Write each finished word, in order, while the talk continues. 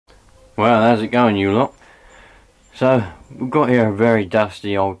Well, how's it going, you lot? So, we've got here a very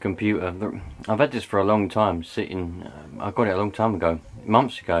dusty old computer. I've had this for a long time, sitting, I got it a long time ago,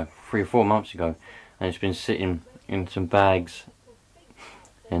 months ago, 3 or 4 months ago, and it's been sitting in some bags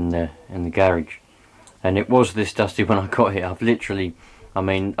in the garage. And it was this dusty when I got it. I've literally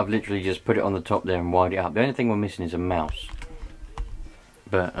just put it on the top there and wired it up. The only thing we're missing is a mouse.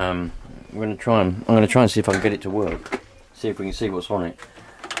 But I'm gonna try and see if I can get it to work. See if we can see what's on it.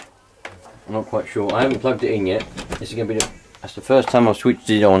 I'm not quite sure. I haven't plugged it in yet. This is gonna be that's the first time I've switched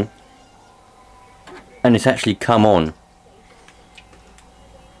it on, and it's actually come on.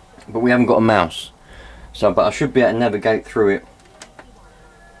 But we haven't got a mouse. So, but I should be able to navigate through it.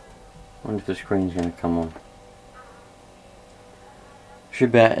 I wonder if the screen's gonna come on.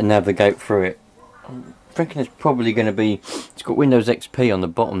 Should be able to navigate through it. I'm thinking it's probably gonna be. It's got Windows XP on the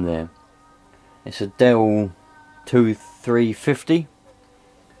bottom there. It's a Dell 2350.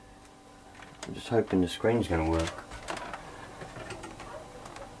 I'm just hoping the screen's going to work.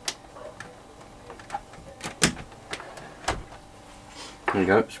 There you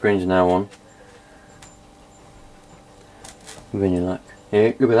go, screen's now on. With any luck.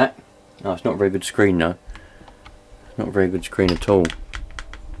 Yeah, look at that. Oh, it's not a very good screen though. Not a very good screen at all.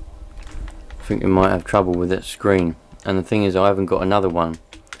 I think we might have trouble with that screen. And the thing is, I haven't got another one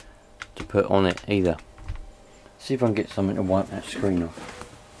to put on it either. See if I can get something to wipe that screen off.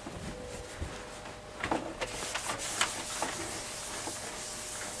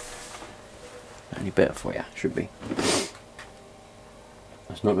 Any better for you, should be.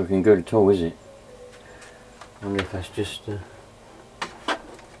 That's not looking good at all, is it? I wonder if that's just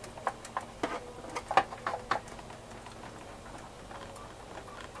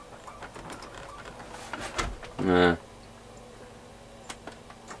nah.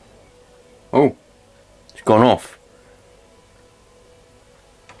 Oh, it's gone off.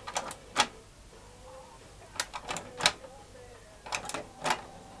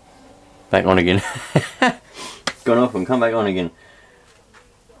 Back on again. Gone off and come back on again.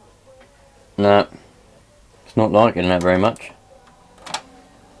 No, it's not liking that very much.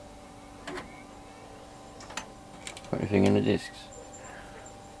 Got anything in the discs?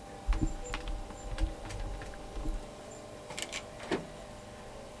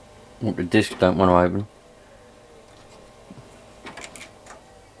 Look, the discs don't want to open.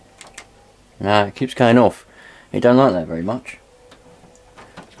 No, it keeps going off. It don't like that very much.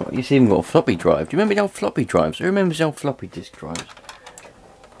 It's even got a floppy drive. Do you remember the old floppy drives? Who remembers the old floppy disk drives?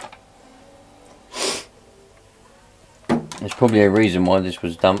 There's probably a reason why this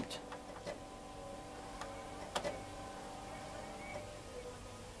was dumped.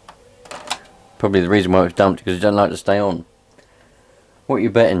 Probably the reason why it was dumped because it doesn't like to stay on. What are you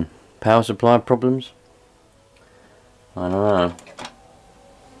betting? Power supply problems? I don't know.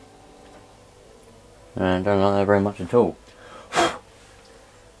 I don't like that very much at all.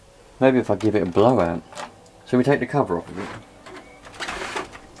 Maybe if I give it a blowout. So we take the cover off of it.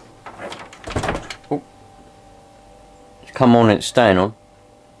 Oh. It's come on, it's staying on.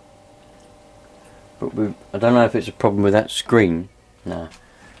 But I don't know if it's a problem with that screen. No.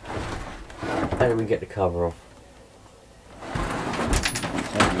 How do we get the cover off?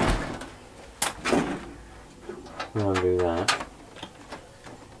 I'll do that.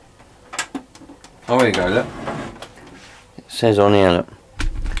 Oh, there you go, look. It says on here, look.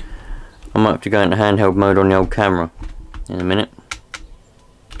 I might have to go into handheld mode on the old camera in a minute.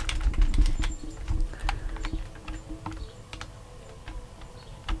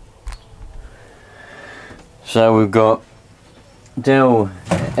 So we've got Dell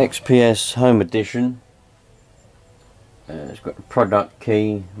XPS Home Edition. It's got the product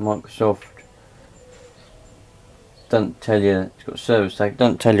key, Microsoft. Doesn't tell you, it's got service tag.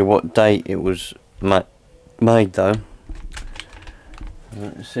 Doesn't tell you what date it was made though.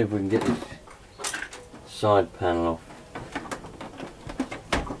 Let's see if we can get this side panel off.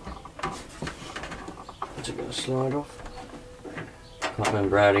 Is it going to slide off? Can't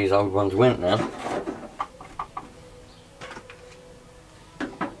remember how these old ones went now.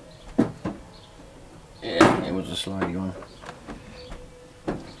 Yeah, it was a slidey one.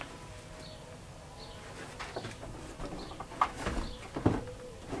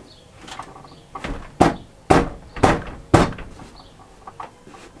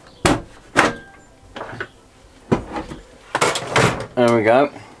 There we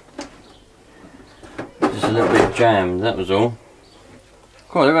go. Just a little bit jammed, that was all.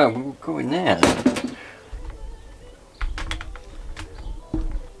 Quite a bit, we've got in there.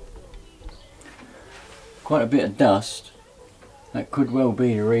 Quite a bit of dust. That could well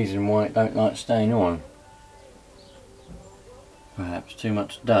be the reason why it don't like staying on. Perhaps too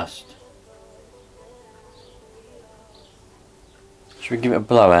much dust. Should we give it a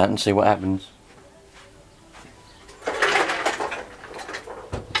blowout and see what happens?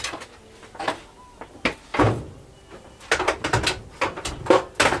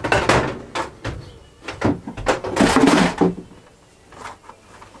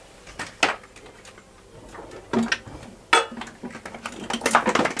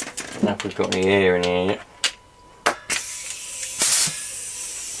 I don't know if we've got any air in here yet.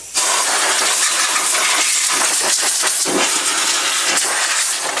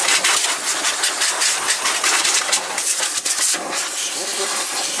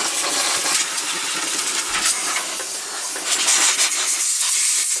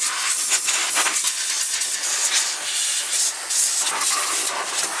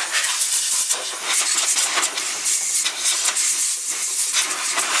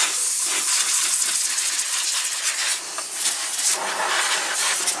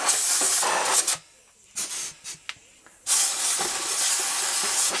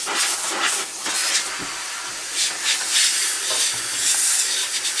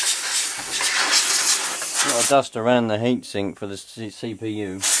 Got a dust around the heatsink for the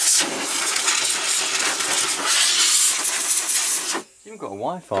CPU. It's even got a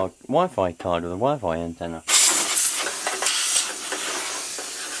Wi-Fi card with a Wi-Fi antenna.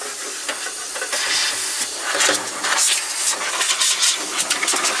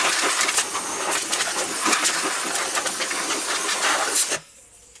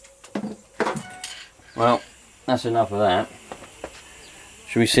 Well, that's enough of that.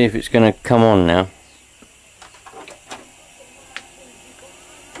 Should we see if it's going to come on now?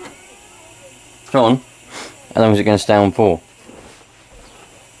 It's on. How long is it going to stay on for?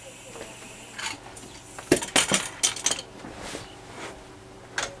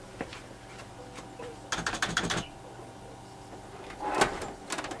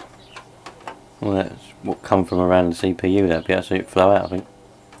 Well, that's what come from around the CPU. That'd be absolutely flow out, I think.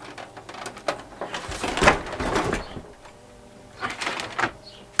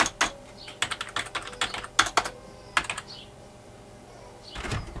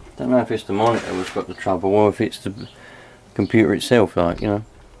 I don't know if it's the monitor that's got the trouble or if it's the computer itself, like, you know.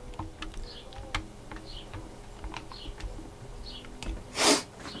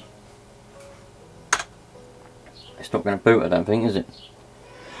 It's not going to boot, I don't think, is it?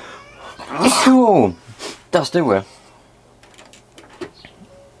 Oh, dust everywhere.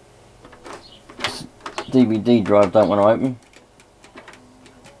 DVD drive don't want to open.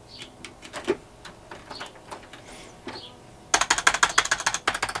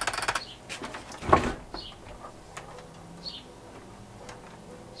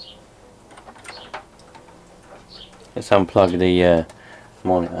 Let's unplug the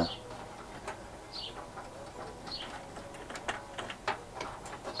monitor.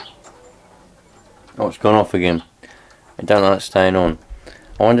 Oh, it's gone off again. I don't like staying on.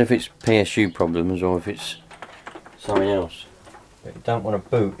 I wonder if it's PSU problems or if it's something else. But it don't want to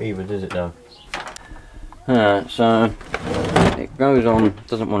boot either, does it though? So it goes on,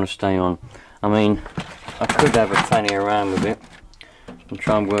 doesn't want to stay on. I mean, I could have a fanny around with it and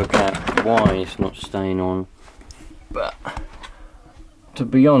try and work out why it's not staying on. But to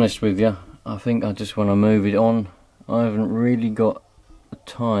be honest with you, I think I just want to move it on. I haven't really got the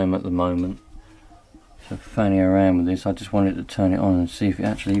time at the moment to fanny around with this. I just wanted to turn it on and see if it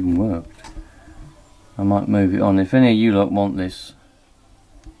actually even worked. I might move it on. If any of you lot want this,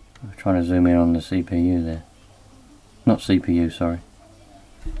 I'm trying to zoom in on the CPU there. Not CPU, sorry.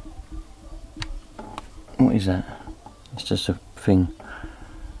 What is that? It's just a thing.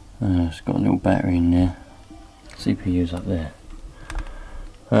 It's got a little battery in there. CPU's up there.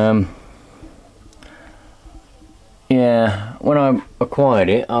 Yeah, when I acquired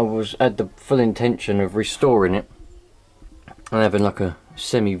it, I had the full intention of restoring it and having like a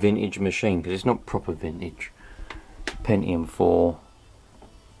semi-vintage machine, because it's not proper vintage. Pentium 4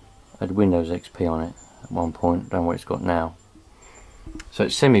 had Windows XP on it at one point. Don't know what it's got now. So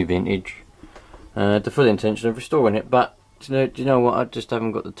it's semi-vintage. The full intention of restoring it, but do you know what? I just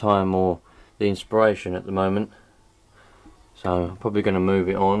haven't got the time or the inspiration at the moment. So I'm probably going to move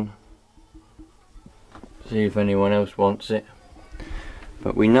it on, see if anyone else wants it.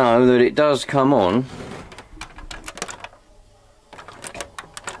 But we know that it does come on.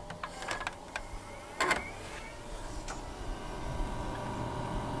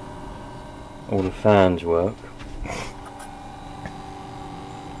 All the fans work.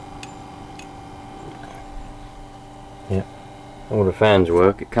 Yep, all the fans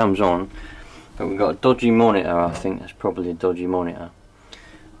work, it comes on. But we've got a dodgy monitor. I think that's probably a dodgy monitor.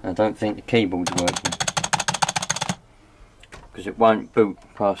 I don't think the keyboard's working, because it won't boot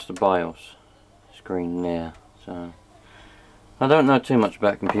past the BIOS screen there. So I don't know too much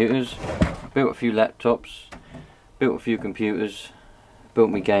about computers. Built a few laptops, built a few computers,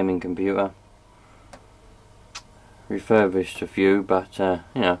 built my gaming computer, refurbished a few, but you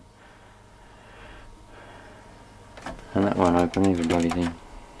know. And that won't open either bloody thing.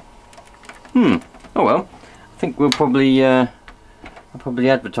 Oh well. I think we'll probably I'll probably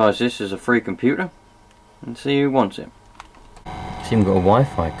advertise this as a free computer and see who wants it. It's even got a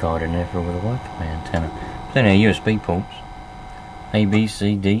Wi-Fi card in there with a Wi-Fi antenna. It's only USB ports. A, B,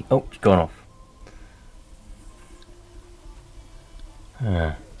 C, D. Oh, it's gone off.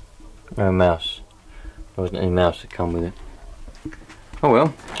 No mouse. There wasn't any mouse to come with it. Oh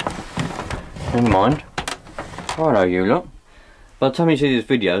well. Never mind. Righto you lot. By the time you see this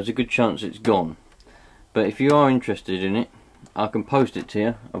video, there's a good chance it's gone. But if you are interested in it, I can post it to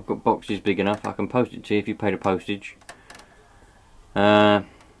you. I've got boxes big enough. I can post it to you if you pay the postage.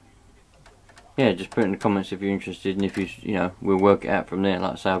 Yeah, just put it in the comments if you're interested, and if you know, we'll work it out from there.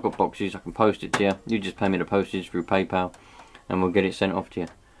 Like I say, I've got boxes. I can post it to you. You just pay me the postage through PayPal, and we'll get it sent off to you.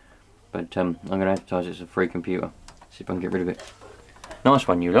 But I'm going to advertise it as a free computer. See if I can get rid of it. Nice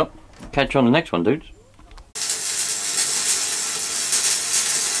one, you lot. Catch you on the next one, dudes.